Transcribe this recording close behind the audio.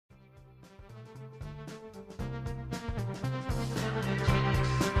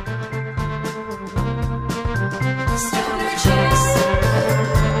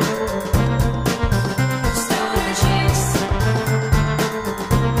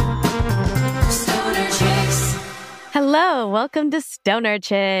Hello, welcome to Stoner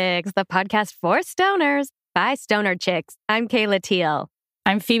Chicks, the podcast for stoners by stoner chicks. I'm Kayla Teal.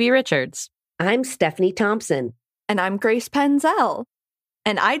 I'm Phoebe Richards. I'm Stephanie Thompson. And I'm Grace Penzel.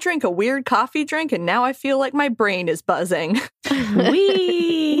 And I drink a weird coffee drink, and now I feel like my brain is buzzing.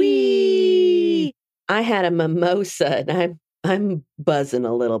 Wee! I had a mimosa, and I'm buzzing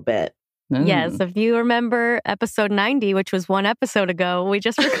a little bit. Yes, if you remember episode 90, which was one episode ago, we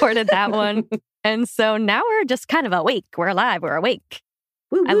just recorded that one. And so now we're just kind of awake. We're alive. We're awake.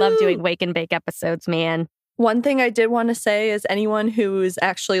 Woo-woo. I love doing wake and bake episodes, man. One thing I did want to say is anyone who's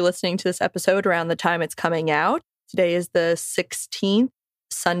actually listening to this episode around the time it's coming out, today is the 16th.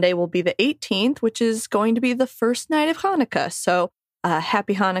 Sunday will be the 18th, which is going to be the first night of Hanukkah. So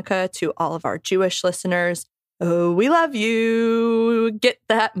happy Hanukkah to all of our Jewish listeners. Oh, we love you. Get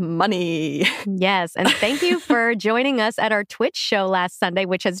that money. Yes. And thank you for joining us at our Twitch show last Sunday,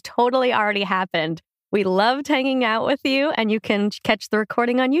 which has totally already happened. We loved hanging out with you, and you can catch the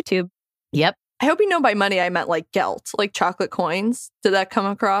recording on YouTube. Yep. I hope you know by money I meant like gelt, like chocolate coins. Did that come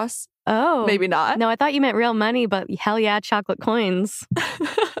across? Oh. Maybe not. No, I thought you meant real money, but hell yeah, chocolate coins.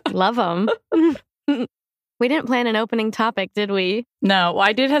 Love them. We didn't plan an opening topic, did we? No, well,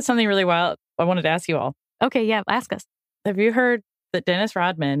 I did have something really wild I wanted to ask you all. Okay, yeah, ask us. Have you heard that Dennis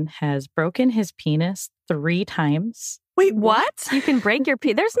Rodman has broken his penis 3 times? Wait, what? You can break your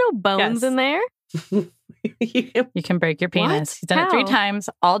penis. There's no bones in there. You can break your penis. What? He's done it 3 How? times,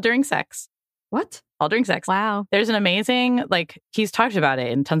 all during sex. What? All during sex. Wow. There's an amazing, he's talked about it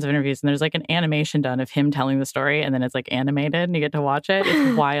in tons of interviews, and there's an animation done of him telling the story, and then it's animated, and you get to watch it.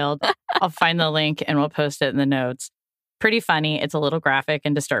 It's wild. I'll find the link, and we'll post it in the notes. Pretty funny. It's a little graphic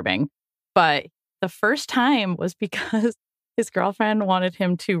and disturbing. But the first time was because his girlfriend wanted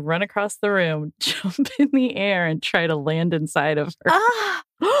him to run across the room, jump in the air, and try to land inside of her.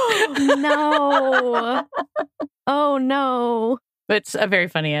 No. Oh, no. It's a very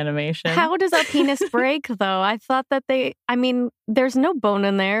funny animation. How does a penis break, though? I thought that there's no bone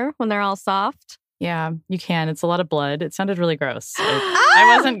in there when they're all soft. Yeah, you can. It's a lot of blood. It sounded really gross.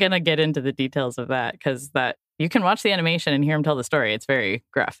 I wasn't going to get into the details of that because you can watch the animation and hear him tell the story. It's very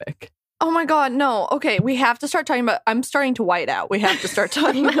graphic. Oh my God, no. Okay, we have to start talking about, I'm starting to white out. We have to start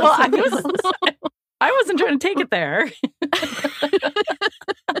talking about Well, something. I wasn't trying to take it there.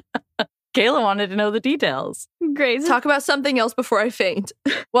 Kayla wanted to know the details. Grace. Talk about something else before I faint.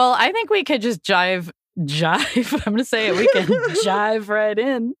 Well, I think we could just jive. I'm going to say it. We can jive right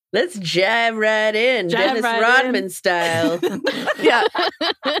in. Let's jive right in, Dennis Rodman style. Yeah.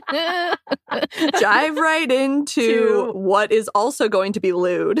 Dive right into what is also going to be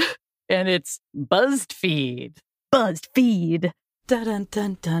lewd. And it's BuzzFeed. BuzzFeed. Dun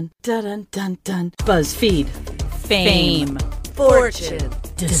dun dun dun dun dun. BuzzFeed. Fame. Fortune.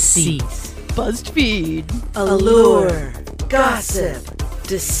 Deceit. BuzzFeed. Allure. Gossip.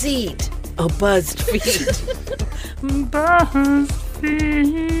 Deceit. A BuzzFeed.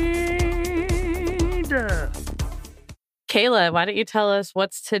 Kayla, why don't you tell us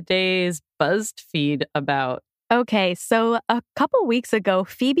what's today's BuzzFeed about? Okay, so a couple weeks ago,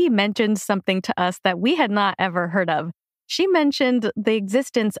 Phoebe mentioned something to us that we had not ever heard of. She mentioned the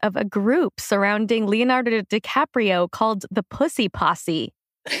existence of a group surrounding Leonardo DiCaprio called the Pussy Posse.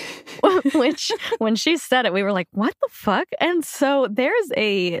 Which, when she said it, we were like, what the fuck? And so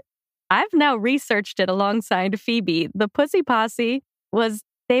I've now researched it alongside Phoebe. The Pussy Posse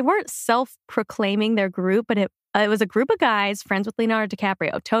they weren't self-proclaiming their group, but it was a group of guys friends with Leonardo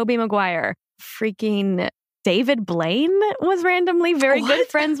DiCaprio, Tobey Maguire, freaking David Blaine was randomly very good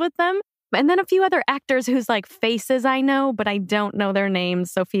friends with them. And then a few other actors whose faces I know, but I don't know their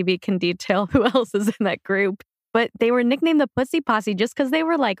names. So Phoebe can detail who else is in that group. But they were nicknamed the Pussy Posse just because they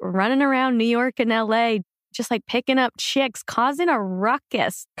were running around New York and LA, just picking up chicks, causing a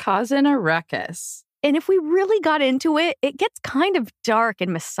ruckus. And if we really got into it, it gets kind of dark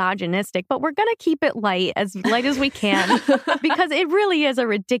and misogynistic, but we're going to keep it light as we can because it really is a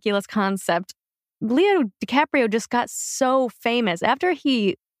ridiculous concept. Leo DiCaprio just got so famous after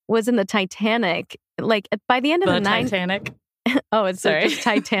he was in the Titanic. By the end of the night. Titanic? Oh, it's just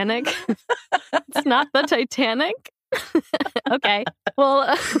Titanic. It's not the Titanic. Okay.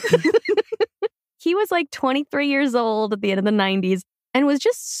 Well, he was 23 years old at the end of the 90s and was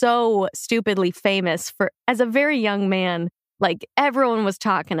just so stupidly famous as a very young man. Everyone was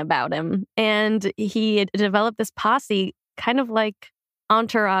talking about him. And he had developed this posse, kind of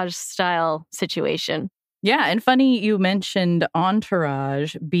Entourage style situation. Yeah, and funny you mentioned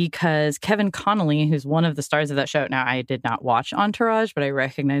Entourage because Kevin Connolly, who's one of the stars of that show, now I did not watch Entourage, but I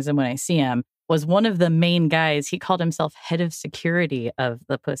recognize him when I see him, was one of the main guys. He called himself head of security of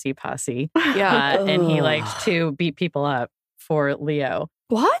the Pussy Posse. Yeah. And he liked to beat people up for Leo.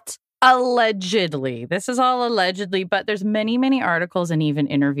 What? Allegedly. This is all allegedly, but there's many, many articles and even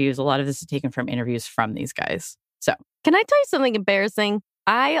interviews. A lot of this is taken from interviews from these guys. So, Can I tell you something embarrassing?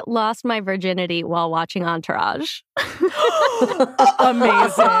 I lost my virginity while watching Entourage.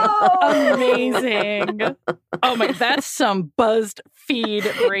 amazing. Amazing. Oh my, that's some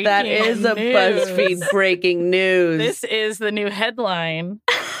BuzzFeed breaking That is a news. BuzzFeed breaking news. This is the new headline.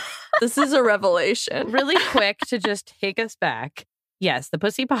 This is a revelation. Really quick to just take us back. Yes, the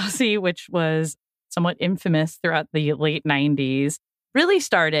Pussy Posse, which was somewhat infamous throughout the late 90s, really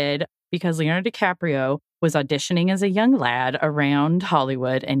started because Leonardo DiCaprio was auditioning as a young lad around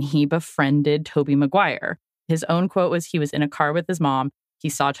Hollywood, and he befriended Tobey Maguire. His own quote was he was in a car with his mom. He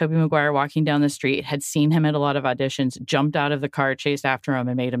saw Tobey Maguire walking down the street, had seen him at a lot of auditions, jumped out of the car, chased after him,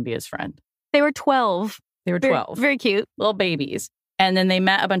 and made him be his friend. They were 12. They were 12. Very cute. Little babies. And then they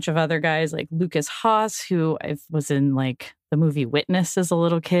met a bunch of other guys like Lucas Haas, who was in like the movie Witness as a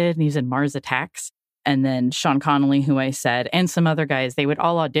little kid, and he was in Mars Attacks. And then Sean Connolly, who I said, and some other guys, they would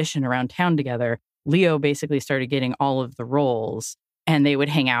all audition around town together. Leo basically started getting all of the roles, and they would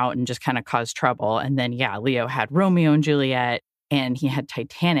hang out and just kind of cause trouble. And then, yeah, Leo had Romeo and Juliet, and he had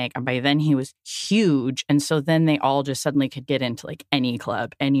Titanic. And by then he was huge. And so then they all just suddenly could get into like any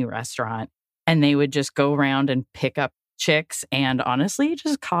club, any restaurant, and they would just go around and pick up chicks and honestly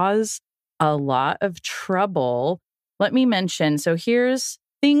just cause a lot of trouble. Let me mention, so here's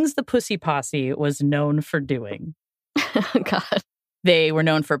things the Pussy Posse was known for doing. God. They were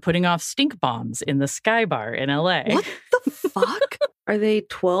known for putting off stink bombs in the Sky Bar in LA. What the fuck? Are they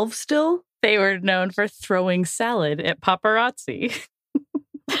 12 still? They were known for throwing salad at paparazzi.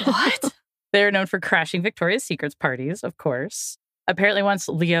 What? They were known for crashing Victoria's Secret's parties, of course. Apparently once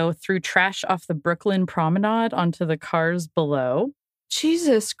Leo threw trash off the Brooklyn Promenade onto the cars below.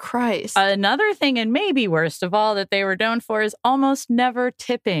 Jesus Christ. Another thing, and maybe worst of all, that they were known for is almost never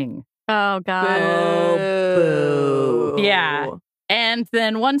tipping. Oh, God. Oh, boo. Yeah. And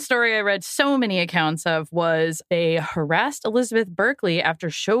then one story I read so many accounts of was they harassed Elizabeth Berkley after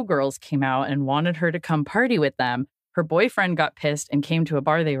Showgirls came out and wanted her to come party with them. Her boyfriend got pissed and came to a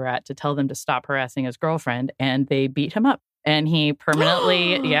bar they were at to tell them to stop harassing his girlfriend, and they beat him up. And he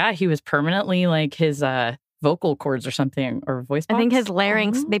permanently, he was permanently like his vocal cords or something, or voice box. I think his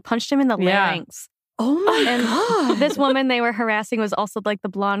larynx, they punched him in the larynx. Oh my And God. this woman they were harassing was also like the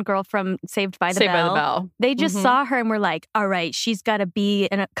blonde girl from Saved by the Saved Bell. by the Bell. They just Mhm. saw her and were like, all right, she's got to be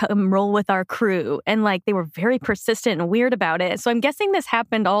and come roll with our crew. And like they were very persistent and weird about it. So I'm guessing this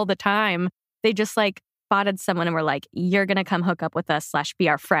happened all the time. They just like spotted someone and were like, you're going to come hook up with us / be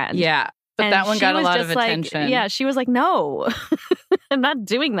our friend. Yeah. But And that one she got a was lot of just like- attention. Yeah, she was like, no, I'm not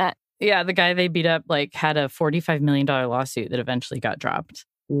doing that. Yeah, the guy they beat up like had a $45 million lawsuit that eventually got dropped.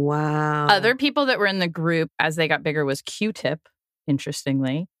 Wow. Other people that were in the group as they got bigger was Q-Tip,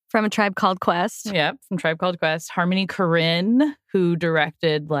 interestingly. From A Tribe Called Quest. Yep, from Tribe Called Quest. Harmony Korine, who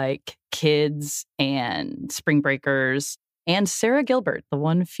directed like Kids and Spring Breakers. And Sarah Gilbert, the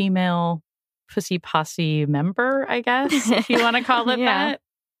one female Pussy Posse member, I guess, if you want to call it Yeah. that,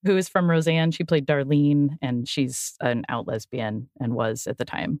 who is from Roseanne. She played Darlene, and she's an out lesbian and was at the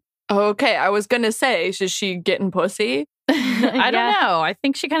time. Okay, I was going to say, is she getting pussy? I don't know. I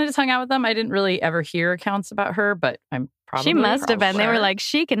think she kind of just hung out with them. I didn't really ever hear accounts about her, but I'm probably She must have been. They were sure. like,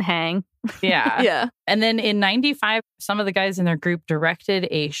 she can hang. Yeah. Yeah. And then in 95, some of the guys in their group directed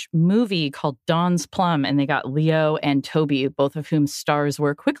a movie called Dawn's Plum, and they got Leo and Toby, both of whom stars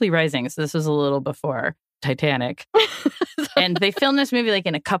were quickly rising. So this was a little before Titanic. And they filmed this movie like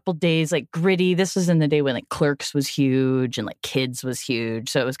in a couple days, like gritty. This was in the day when like Clerks was huge and like Kids was huge.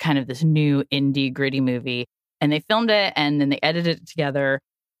 So it was kind of this new indie gritty movie. And they filmed it and then they edited it together.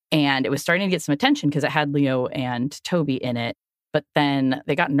 And it was starting to get some attention because it had Leo and Toby in it. But then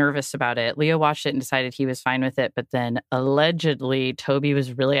they got nervous about it. Leo watched it and decided he was fine with it. But then allegedly, Toby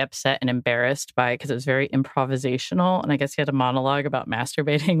was really upset and embarrassed by it because it was very improvisational. And I guess he had a monologue about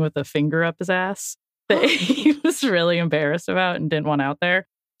masturbating with a finger up his ass that he was really embarrassed about and didn't want out there.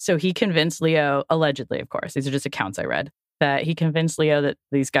 So he convinced Leo, allegedly, of course, these are just accounts I read, that he convinced Leo that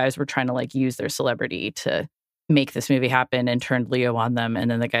these guys were trying to like use their celebrity to make this movie happen and turned Leo on them. And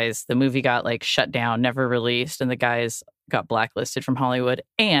then the movie got like shut down, never released. And the guys got blacklisted from Hollywood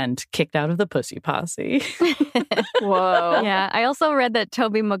and kicked out of the Pussy Posse. Whoa. Yeah. I also read that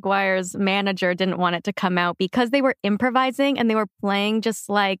Tobey Maguire's manager didn't want it to come out because they were improvising and they were playing just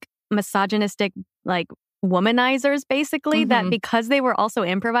like misogynistic, like womanizers, basically, that because they were also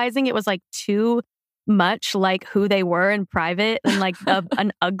improvising, it was like too much like who they were in private in like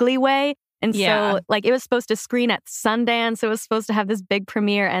an ugly way. And Yeah. so like it was supposed to screen at Sundance. It was supposed to have this big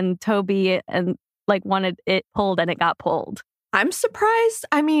premiere, and Toby and like wanted it pulled, and it got pulled. I'm surprised.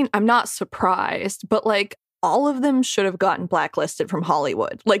 I mean, I'm not surprised, but like all of them should have gotten blacklisted from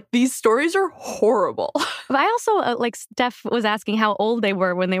Hollywood. Like these stories are horrible. But I also like Steph was asking how old they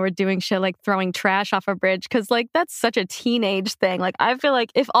were when they were doing shit like throwing trash off a bridge, because like that's such a teenage thing. Like I feel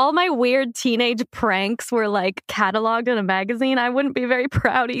like if all my weird teenage pranks were like cataloged in a magazine, I wouldn't be very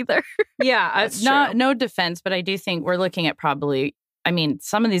proud either. Yeah, That's true. no defense, but I do think we're looking at probably, I mean,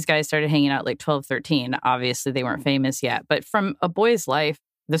 some of these guys started hanging out like 12, 13. Obviously, they weren't famous yet. But from A Boy's Life,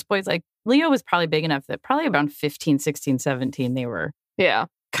 this boy's like, Leo was probably big enough that probably around 15, 16, 17, they were Yeah,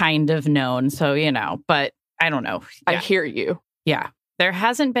 kind of known. So, you know, but I don't know. I Yeah. hear you. Yeah. There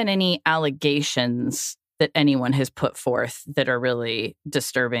hasn't been any allegations that anyone has put forth that are really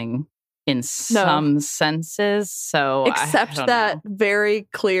disturbing in some senses. So, I Except don't that know. very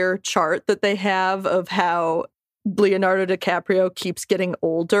clear chart that they have of how Leonardo DiCaprio keeps getting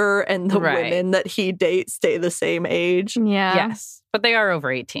older and the Right. women that he dates stay the same age. Yeah. Yes. But they are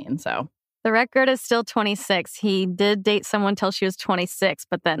over 18. So, The record is still 26. He did date someone till she was 26,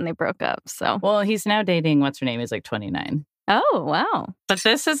 but then they broke up. So, well, he's now dating, what's her name? He's like 29. oh, wow. But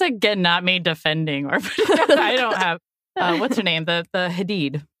this is again not me defending or I don't have what's her name? The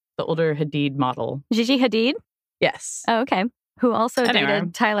Hadid, the older Hadid model. Gigi Hadid? Yes. Oh, okay. Who also Anyway.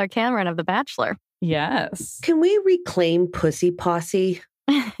 dated Tyler Cameron of The Bachelor. Yes. Can we reclaim Pussy Posse?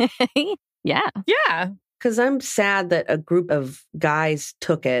 Yeah. Yeah. Because I'm sad that a group of guys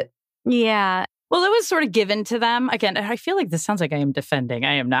took it. Yeah. Well, it was sort of given to them. Again, I feel like this sounds like I am defending.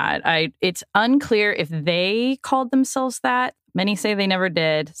 I am not. It's unclear if they called themselves that. Many say they never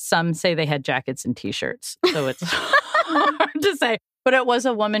did. Some say they had jackets and T-shirts. So it's hard to say. But it was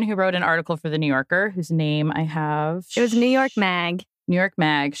a woman who wrote an article for The New Yorker, whose name I have. It was New York Mag. New York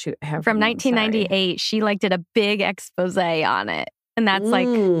Mag. Shoot, I have From her name, sorry. 1998. She like did a big expose on it. And that's like,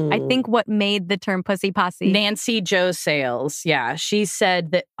 I think what made the term Pussy Posse. Nancy Jo Sales. Yeah. She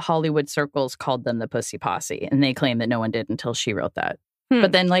said that Hollywood circles called them the Pussy Posse. And they claim that no one did until she wrote that.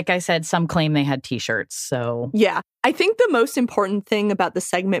 But then, like I said, some claim they had T-shirts. So Yeah. I think the most important thing about the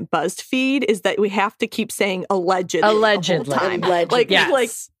segment BuzzFeed is that we have to keep saying allegedly. Allegedly. The whole time. Allegedly. Yes. Like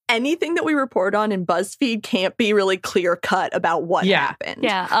anything that we report on in BuzzFeed can't be really clear cut about what happened.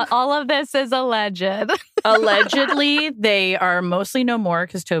 Yeah. All of this is alleged. allegedly, they are mostly no more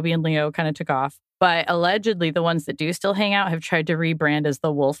because Toby and Leo kind of took off. But allegedly, the ones that do still hang out have tried to rebrand as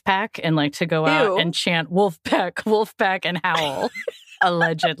the Wolf Pack and like to go out Ew. and chant Wolf Pack, and howl.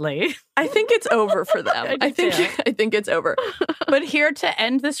 Allegedly. I think it's over for them. I do too. I think it's over. But here to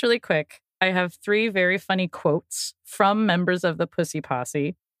end this really quick, I have 3 very funny quotes from members of the Pussy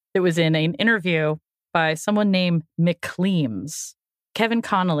Posse. It was in an interview by someone named McLeams. Kevin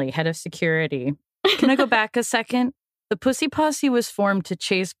Connolly, head of security. Can I go back a second? The Pussy Posse was formed to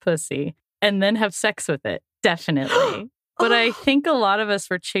chase pussy and then have sex with it. Definitely. But I think a lot of us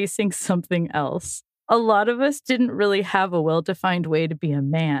were chasing something else. A lot of us didn't really have a well-defined way to be a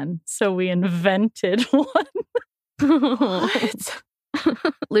man, so we invented one. What?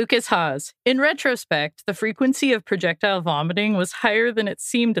 Lucas Haas. In retrospect, the frequency of projectile vomiting was higher than it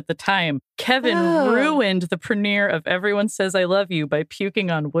seemed at the time. Kevin ruined the premiere of Everyone Says I Love You by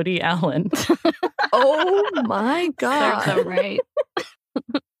puking on Woody Allen. Oh my Serves God. them right.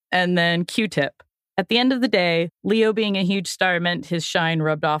 And then Q-Tip. At the end of the day, Leo being a huge star meant his shine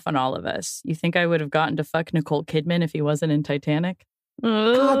rubbed off on all of us. You think I would have gotten to fuck Nicole Kidman if he wasn't in Titanic?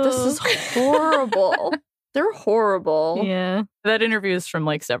 God, this is horrible. They're horrible. Yeah. That interview is from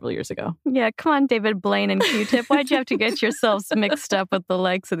like several years ago. Yeah. Come on, David Blaine and Q-Tip. Why'd you have to get yourselves mixed up with the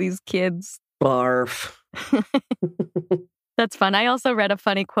likes of these kids? Barf. That's fun. I also read a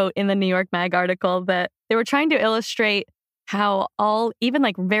funny quote in the New York Mag article that they were trying to illustrate how even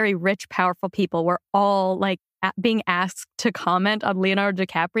like very rich, powerful people were all like being asked to comment on Leonardo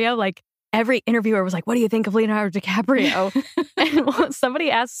DiCaprio. Like every interviewer was like, what do you think of Leonardo DiCaprio? And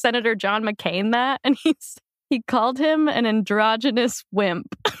somebody asked Senator John McCain that, and he called him an androgynous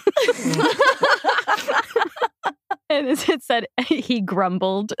wimp. And it said he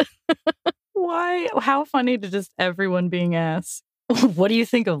grumbled. Why? How funny to just everyone being asked, what do you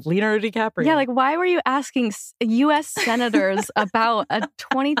think of Leonardo DiCaprio? Yeah, like why were you asking U.S. senators about a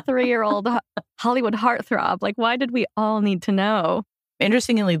 23-year-old Hollywood heartthrob? Like, why did we all need to know?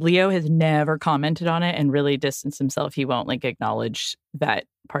 Interestingly, Leo has never commented on it and really distanced himself. He won't like acknowledge that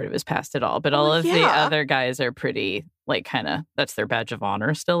part of his past at all. But all of the other guys are pretty like kind of that's their badge of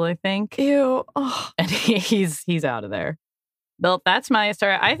honor still, I think. Ew. Oh. And he's out of there. Well, that's my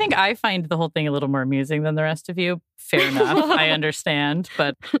story. I think I find the whole thing a little more amusing than the rest of you. Fair enough. I understand.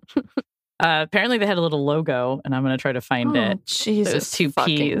 But Apparently they had a little logo, and I'm going to try to find it. Jesus, Those two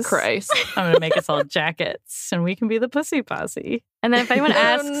fucking P's. Christ! I'm going to make us all jackets, and we can be the Pussy Posse. And then if anyone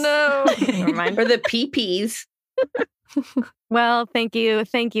asks, no. never mind. Or the PPs. Well, thank you.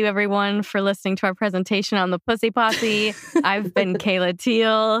 Thank you, everyone, for listening to our presentation on the Pussy Posse. I've been Kayla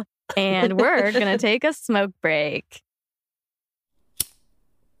Teal, and we're going to take a smoke break.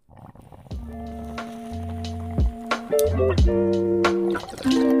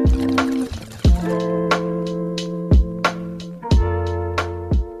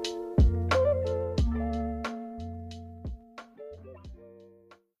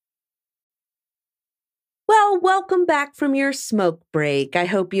 Well, welcome back from your smoke break. I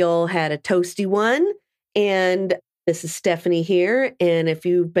hope you all had a toasty one. And this is Stephanie here. And if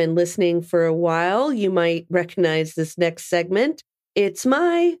you've been listening for a while, you might recognize this next segment. It's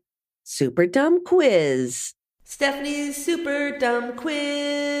my Super Dumb Quiz. Stephanie's Super Dumb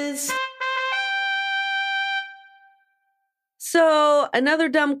Quiz. So another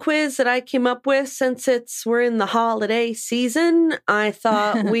dumb quiz that I came up with since we're in the holiday season. I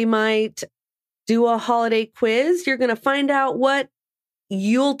thought we might do a holiday quiz. You're going to find out what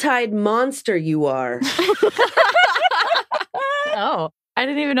Yuletide monster you are. Oh, I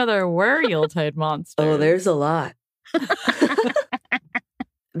didn't even know there were Yuletide monsters. Oh, there's a lot.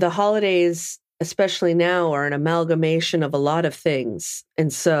 The holidays, especially now, are an amalgamation of a lot of things.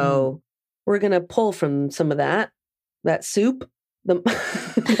 And so we're going to pull from some of that soup,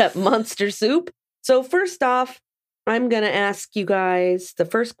 that monster soup. So first off, I'm going to ask you guys, the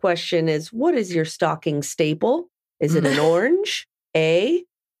first question is, what is your stocking staple? Is it an orange? A,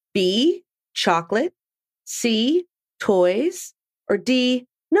 B, chocolate, C, toys, or D,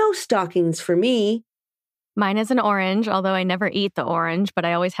 no stockings for me? Mine is an orange, although I never eat the orange, but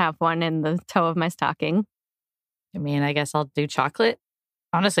I always have one in the toe of my stocking. I mean, I guess I'll do chocolate.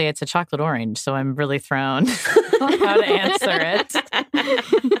 Honestly, it's a chocolate orange, so I'm really thrown how to answer it.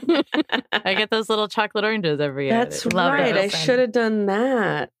 I get those little chocolate oranges every year. That's right. I should have done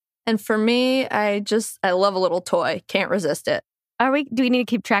that. And for me, I love a little toy. Can't resist it. Do we need to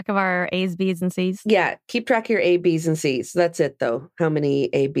keep track of our A's, B's, and C's? Yeah, keep track of your A, B's, and C's. That's it, though. How many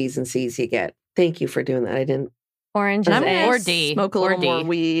A, B's, and C's you get. Thank you for doing that. I didn't. Orange And is I'm A. Or D. Smoke a Or little more D.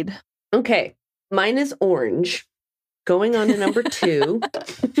 weed. Okay, mine is orange. Going on to number 2.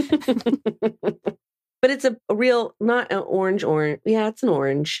 But it's a real, not an orange. Yeah, it's an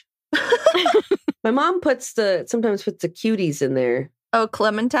orange. My mom sometimes puts the cuties in there. Oh, The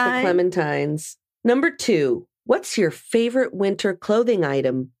clementine. clementines. Number 2. What's your favorite winter clothing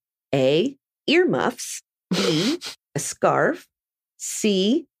item? A, earmuffs. B, a scarf.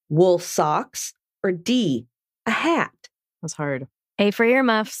 C, wool socks. Or D, a hat. That's hard. A for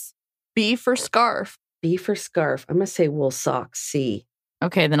earmuffs. B for scarf. B for scarf. I'm going to say wool socks. C.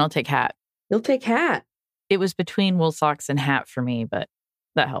 Okay, then I'll take hat. You'll take hat. It was between wool socks and hat for me, but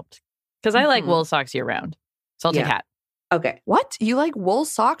that helped. Because I like wool socks year round. So I'll take Yeah. hat. Okay. What? You like wool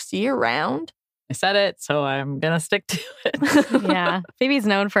socks year round? I said it, so I'm going to stick to it. Yeah. Phoebe's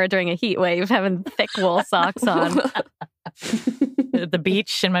known for during a heat wave having thick wool socks on. At the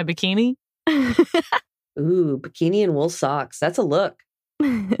beach in my bikini. Ooh, bikini and wool socks. That's a look.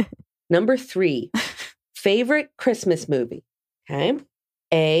 Number 3. Favorite Christmas movie. Okay.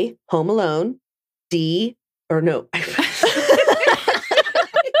 A, Home Alone. D, or no.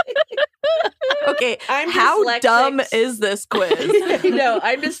 Okay, I'm how dyslexic. dumb is this quiz? No,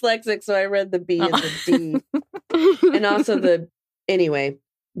 I'm dyslexic, so I read the B and the D. And also anyway,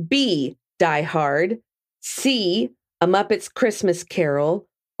 B, Die Hard. C, A Muppet's Christmas Carol.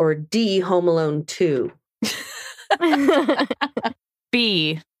 Or D, Home Alone 2.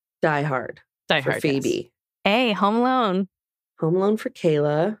 B, Die Hard. Die For Hard. Phoebe. A, Home Alone. Home Alone for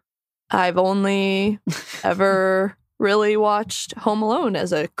Kayla. I've only ever really watched Home Alone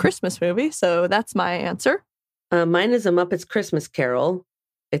as a Christmas movie, so that's my answer. Mine is A Muppet's Christmas Carol.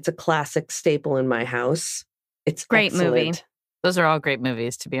 It's a classic staple in my house. It's Great movie. excellent. Those are all great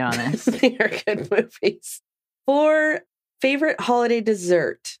movies, to be honest. They are good movies. For favorite holiday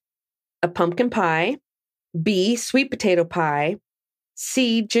dessert, a pumpkin pie. B, sweet potato pie.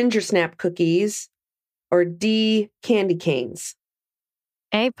 C, ginger snap cookies. Or D, candy canes.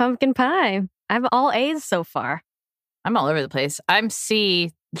 A, pumpkin pie. I have all A's so far. I'm all over the place. I'm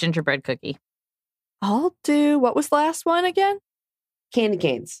C, gingerbread cookie. I'll do, what was the last one again? Candy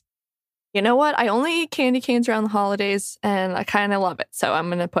canes. You know what? I only eat candy canes around the holidays, and I kind of love it, so I'm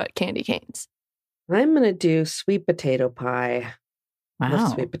going to put candy canes. I'm going to do sweet potato pie. Wow.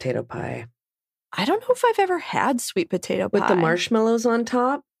 Love sweet potato pie. I don't know if I've ever had sweet potato pie. With the marshmallows on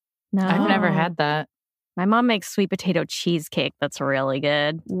top. No. I've never had that. My mom makes sweet potato cheesecake that's really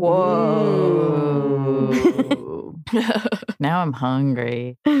good. Whoa. Now I'm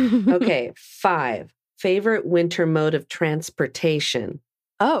hungry. Okay, 5. Favorite winter mode of transportation.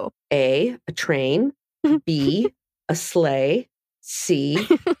 Oh. A train. B, a sleigh. C,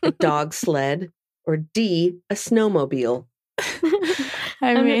 a dog sled. Or D, a snowmobile.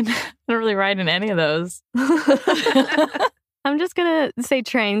 I mean, I don't really ride in any of those. I'm just going to say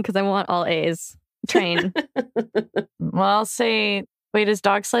train because I want all A's. Train. Well, I'll say, wait, does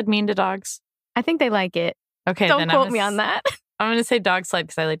dog sled mean to dogs? I think they like it. Okay, Don't then quote me on that. I'm going to say dog sled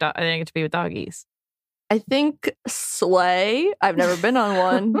because I think I get to be with doggies. I think sleigh. I've never been on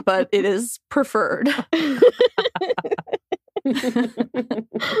one, but it is preferred.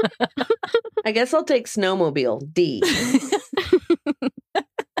 I guess I'll take snowmobile. D.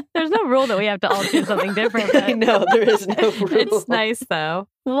 There's no rule that we have to all do something different. But I know, there is no rule. It's nice, though.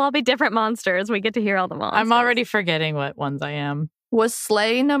 we'll all be different monsters. We get to hear all the monsters. I'm already forgetting what ones I am. Was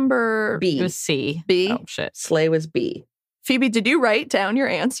sleigh number B. It was C. B? Oh, shit. Sleigh was B. Phoebe, did you write down your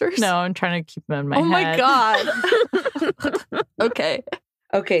answers? No, I'm trying to keep them in my head. My God. Okay.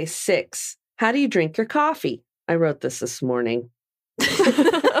 Okay, 6. How do you drink your coffee? I wrote this morning.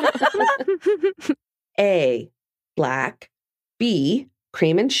 A, black. B,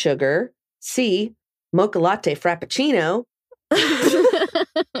 cream and sugar. C, mocha latte frappuccino.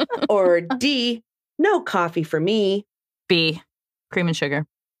 Or D, no coffee for me. B, cream and sugar.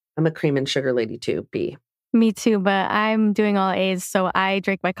 I'm a cream and sugar lady too. B. Me too, but I'm doing all A's, so I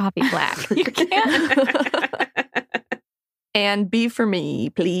drink my coffee black. You can't. And B for me,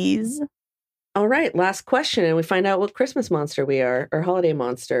 please. All right, last question, and we find out what Christmas monster we are, or holiday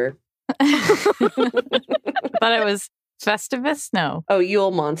monster. Thought it was Festivus? No. Oh,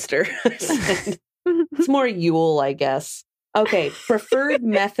 Yule monster. It's more Yule, I guess. Okay, preferred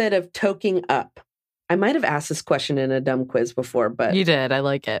method of toking up. I might have asked this question in a dumb quiz before, but You did. I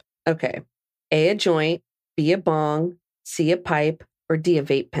like it. okay. A joint, B, a bong, C, a pipe, or D, a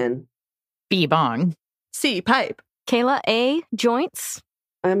vape pen. B, bong. C, pipe. Kayla, A, joints.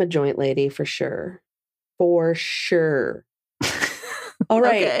 I'm a joint lady for sure. For sure. All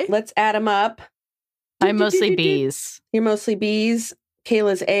right, Okay. let's add them up. I'm mostly B's. You're mostly B's.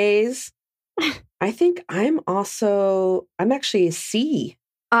 Kayla's A's. I think I'm actually a C.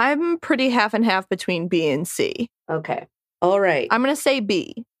 I'm pretty half and half between B and C. Okay. All right. I'm going to say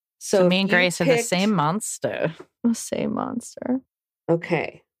B. So me if and you Grace are the picked- same monster. Same monster.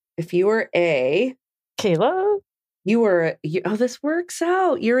 Okay. If you were A, Kayla? this works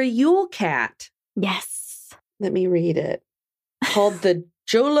out. You're a Yule cat. Yes. Let me read it. Called the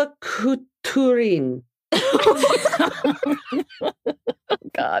Jolakuturin.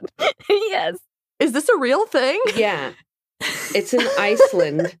 God. Yes. Is this a real thing? Yeah. It's in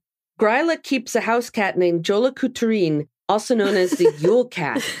Iceland. Gryla keeps a house cat named Jolakuturin, also known as the Yule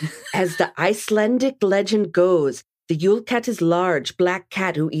cat. As the Icelandic legend goes, the Yule cat is a large, black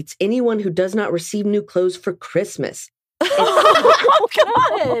cat who eats anyone who does not receive new clothes for Christmas. Oh,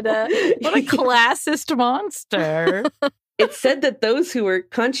 God. What a classist monster. It's said that those who were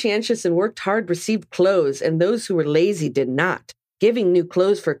conscientious and worked hard received clothes, and those who were lazy did not. Giving new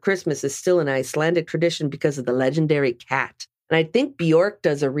clothes for Christmas is still an Icelandic tradition because of the legendary cat. And I think Bjork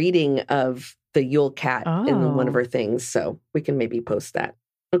does a reading of the Yule cat in one of Oh. her things, so we can maybe post that.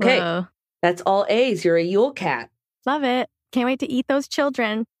 Okay, Whoa. that's all A's. You're a Yule cat. Love it. Can't wait to eat those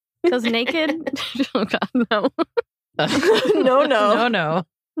children. Those naked. Oh, God, no. No, no. No.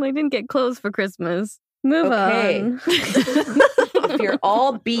 They didn't get clothes for Christmas. Move Okay. on. If you're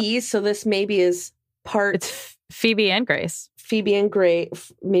all B's, so this maybe is part It's Phoebe and Grace. Phoebe and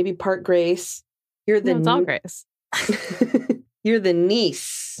Grace, maybe part Grace. You're the No, it's all Grace. You're the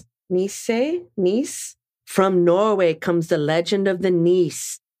niece. Niece? From Norway comes the legend of the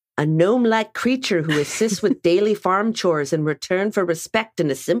niece, a gnome-like creature who assists with daily farm chores in return for respect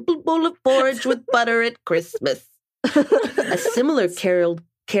and a simple bowl of porridge with butter at Christmas. A similar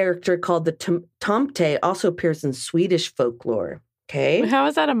character called the Tomte also appears in Swedish folklore. Okay. How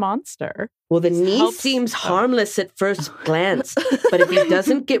is that a monster? Well, the This niece helps- seems harmless at first glance, but if he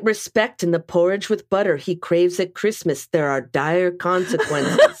doesn't get respect in the porridge with butter he craves at Christmas, there are dire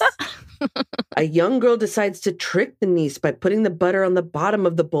consequences. A young girl decides to trick the niece by putting the butter on the bottom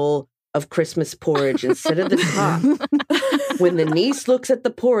of the bowl of Christmas porridge instead of the top. When the niece looks at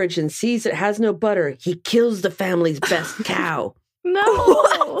the porridge and sees it has no butter, he kills the family's best cow.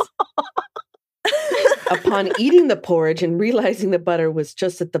 No. Upon eating the porridge and realizing the butter was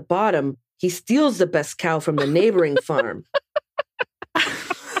just at the bottom, he steals the best cow from the neighboring farm.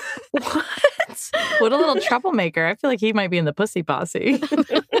 What? What a little troublemaker. I feel like he might be in the pussy posse.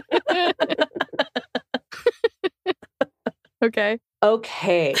 Okay.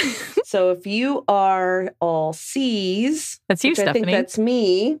 Okay. So if you are all C's, That's you, which I think Stephanie. that's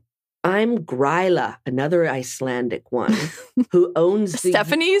me, I'm Gryla, another Icelandic one, who owns the...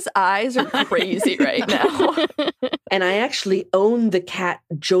 Stephanie's eyes are crazy right now. And I actually own the cat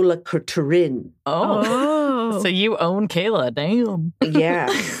Jólakötturinn. So you own Kayla. Damn. Yeah.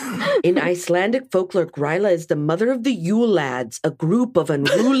 In Icelandic folklore, Gryla is the mother of the Yule Lads, a group of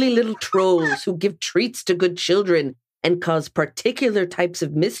unruly little trolls who give treats to good children and cause particular types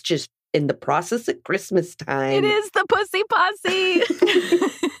of mischief in the process at Christmas time. It is the Pussy Posse.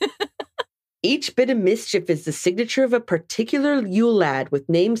 Each bit of mischief is the signature of a particular Yule Lad with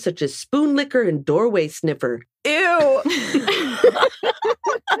names such as Spoon Licker and Doorway Sniffer. Ew.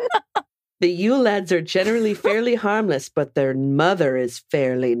 The Yule Lads are generally fairly harmless, but their mother is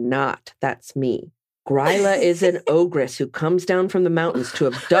fairly not. That's me. Gryla is an ogress who comes down from the mountains to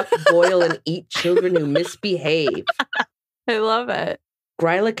abduct, boil, and eat children who misbehave. I love it.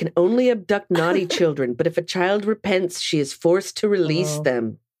 Gryla can only abduct naughty children, but if a child repents, she is forced to release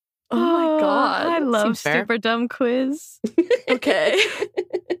them. Oh my God. I love Seems fair. Super Dumb Quiz. Okay.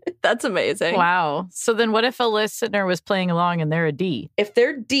 That's amazing. Wow. So then what if a listener was playing along and they're a D? If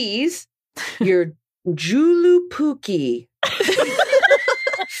they're D's, you're Joulupukki.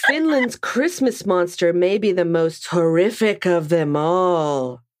 Finland's Christmas monster may be the most horrific of them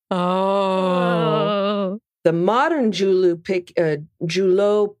all. Oh. The modern Joulupukki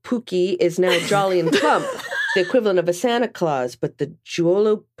is now jolly and plump, the equivalent of a Santa Claus, but the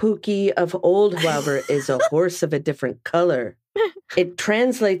Joulupukki of old, however, is a horse of a different color. It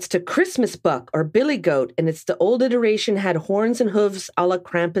translates to Christmas buck or billy goat, and it's the old iteration had horns and hooves a la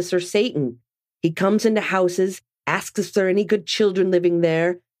Krampus or Satan. He comes into houses, asks if there are any good children living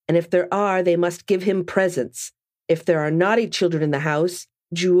there, and if there are, they must give him presents. If there are naughty children in the house,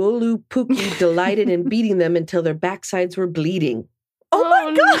 Joulupukki delighted in beating them until their backsides were bleeding. Oh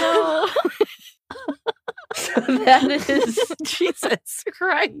my God. No. So that is... Jesus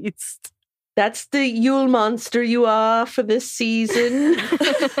Christ. That's the Yule monster you are for this season.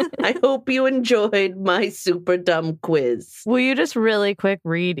 I hope you enjoyed my super dumb quiz. Will you just really quick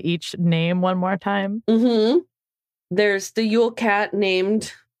read each name one more time? Mm-hmm. There's the Yule cat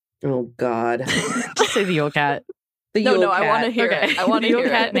named... Oh, God. Just say the Yule cat. The Yule cat. I want to hear it. I want to The Yule hear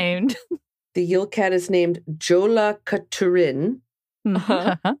cat it. named. The Yule cat is named Jólakötturinn.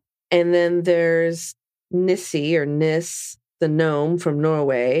 Uh-huh. And then there's Nissi or Nis, the gnome from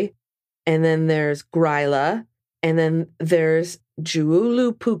Norway. And then there's Gryla. And then there's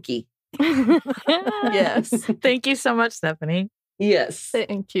Joulupukki. Yes. Thank you so much, Stephanie. Yes.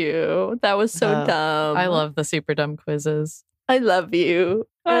 Thank you. That was so dumb. I love the super dumb quizzes. I love you.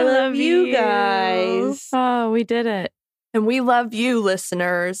 I love you guys. Oh, we did it. And we love you,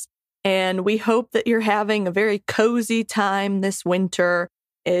 listeners. And we hope that you're having a very cozy time this winter.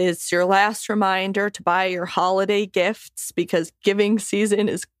 It's your last reminder to buy your holiday gifts because giving season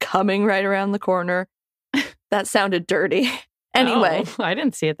is coming right around the corner. That sounded dirty. Anyway. Oh, I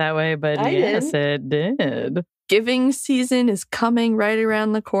didn't see it that way, but I yes, did. it did. Giving season is coming right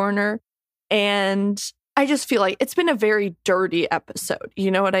around the corner. And I just feel like it's been a very dirty episode.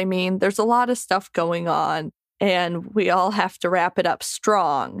 You know what I mean? There's a lot of stuff going on, and we all have to wrap it up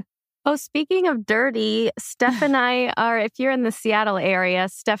strong. Oh, speaking of dirty, Steph and I are, if you're in the Seattle area,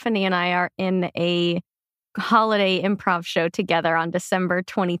 Stephanie and I are in a holiday improv show together on December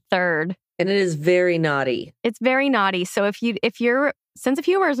 23rd. And it is very naughty. It's very naughty. So if your sense of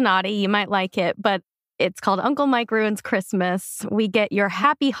humor is naughty, you might like it, but it's called Uncle Mike Ruins Christmas. We get your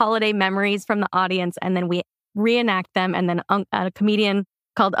happy holiday memories from the audience, and then we reenact them, and then a comedian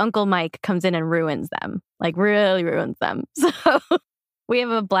called Uncle Mike comes in and ruins them, like really ruins them. So we have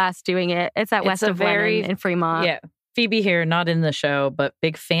a blast doing it. It's at West of Lennon in Fremont. Yeah. Phoebe here, not in the show, but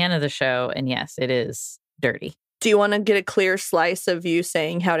big fan of the show. And yes, it is dirty. Do you want to get a clear slice of you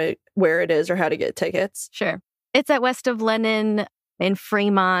saying where it is or how to get tickets? Sure. It's at West of Lennon in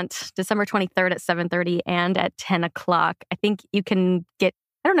Fremont, December 23rd at 7:30 and at 10 o'clock. I think you can get,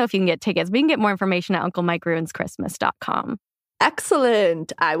 I don't know if you can get tickets, but you can get more information at UncleMikeRuinsChristmas.com.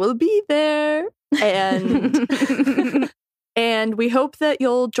 Excellent. I will be there. And and we hope that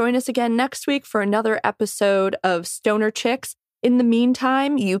you'll join us again next week for another episode of Stoner Chicks. In the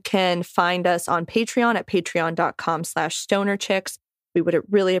meantime, you can find us on Patreon at patreon.com/stonerchicks. We would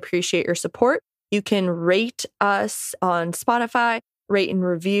really appreciate your support. You can rate us on Spotify, rate and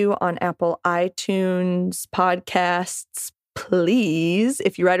review on Apple iTunes podcasts. Please,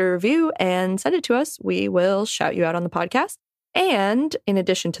 if you write a review and send it to us, we will shout you out on the podcast. And in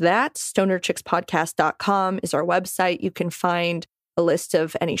addition to that, stonerchickspodcast.com is our website. You can find a list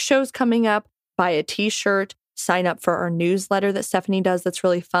of any shows coming up, buy a t-shirt, sign up for our newsletter that Stephanie does that's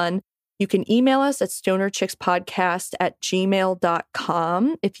really fun. You can email us at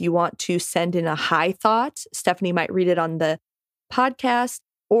stonerchickspodcast@gmail.com if you want to send in a hi thought. Stephanie might read it on the podcast,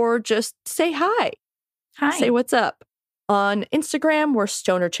 or just say hi. Hi. Say what's up. On Instagram, we're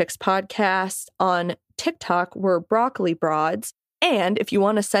Stoner Chicks Podcast. On TikTok, we're Broccoli Broads. And if you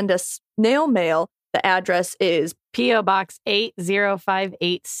want to send us snail mail, the address is P.O. Box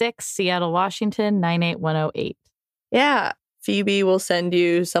 80586, Seattle, Washington, 98108. Yeah, Phoebe will send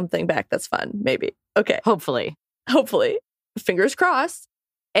you something back that's fun, maybe. Okay. Hopefully. Fingers crossed.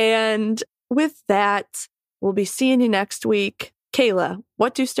 And with that, we'll be seeing you next week. Kayla,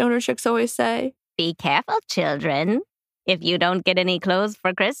 what do Stoner Chicks always say? Be careful, children. If you don't get any clothes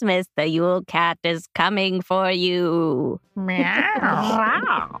for Christmas, the Yule Cat is coming for you.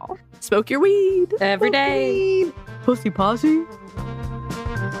 Meow. Smoke your weed. Every day. Pussy posse.